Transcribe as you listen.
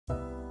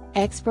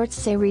Experts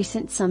say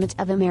recent Summit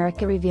of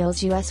America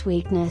reveals U.S.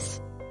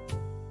 weakness.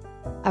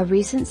 A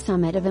recent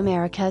Summit of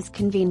Americas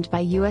convened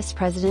by U.S.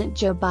 President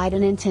Joe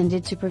Biden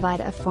intended to provide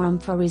a forum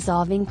for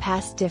resolving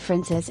past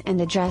differences and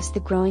address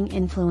the growing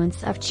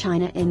influence of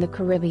China in the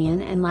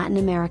Caribbean and Latin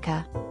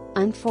America.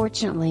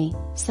 Unfortunately,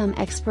 some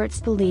experts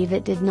believe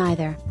it did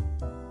neither.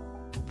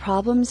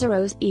 Problems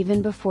arose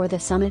even before the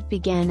summit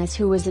began, as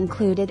who was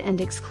included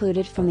and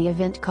excluded from the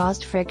event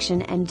caused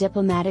friction and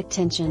diplomatic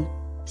tension.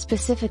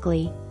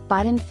 Specifically,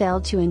 Biden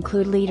failed to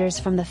include leaders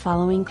from the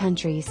following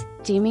countries,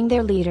 deeming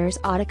their leaders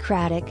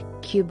autocratic: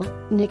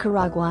 Cuba,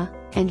 Nicaragua,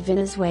 and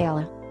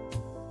Venezuela.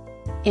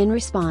 In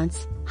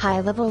response,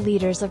 high-level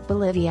leaders of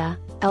Bolivia,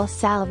 El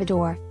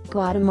Salvador,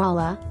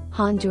 Guatemala,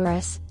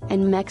 Honduras,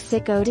 and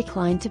Mexico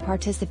declined to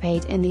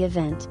participate in the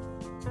event.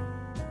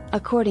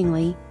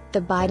 Accordingly, the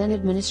Biden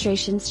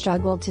administration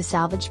struggled to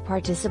salvage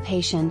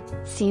participation,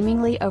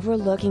 seemingly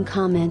overlooking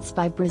comments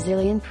by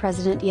Brazilian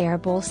President Jair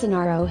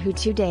Bolsonaro, who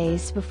 2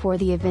 days before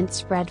the event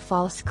spread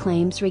false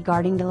claims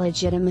regarding the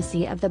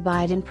legitimacy of the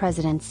Biden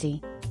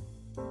presidency.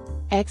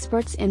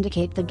 Experts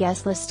indicate the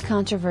guest list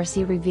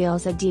controversy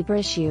reveals a deeper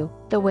issue: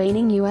 the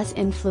waning U.S.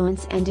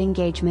 influence and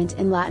engagement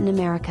in Latin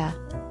America.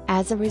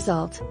 As a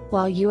result,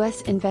 while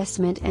U.S.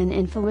 investment and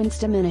influence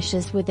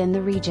diminishes within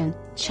the region,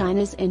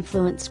 China's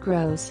influence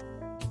grows.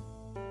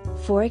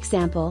 For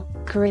example,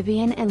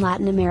 Caribbean and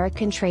Latin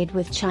American trade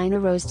with China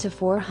rose to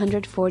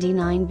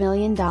 $449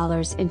 billion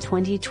in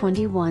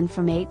 2021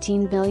 from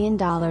 $18 billion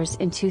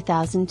in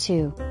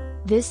 2002.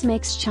 This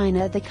makes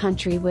China the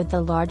country with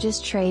the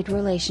largest trade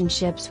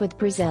relationships with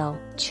Brazil,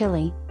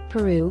 Chile,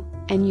 Peru,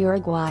 and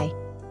Uruguay.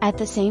 At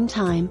the same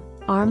time,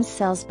 arms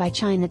sales by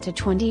China to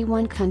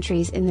 21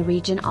 countries in the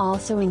region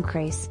also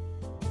increase.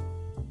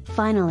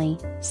 Finally,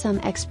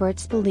 some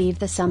experts believe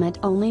the summit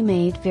only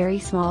made very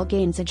small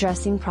gains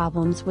addressing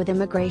problems with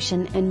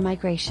immigration and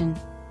migration.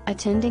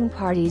 Attending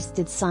parties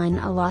did sign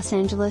a Los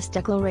Angeles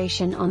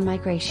Declaration on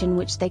Migration,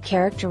 which they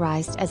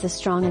characterized as a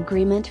strong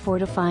agreement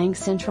fortifying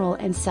Central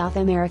and South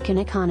American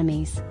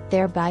economies,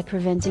 thereby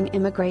preventing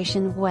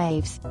immigration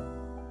waves.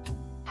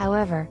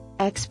 However,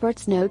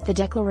 experts note the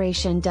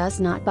declaration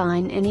does not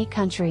bind any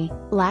country,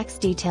 lacks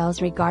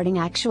details regarding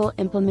actual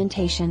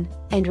implementation,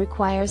 and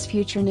requires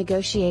future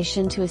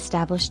negotiation to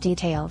establish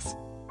details.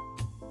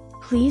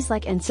 Please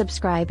like and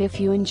subscribe if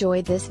you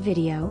enjoyed this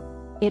video.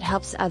 It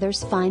helps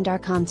others find our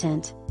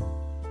content.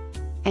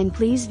 And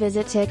please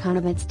visit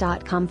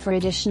Econobits.com for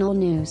additional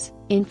news,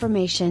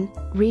 information,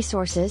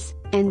 resources,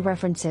 and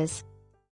references.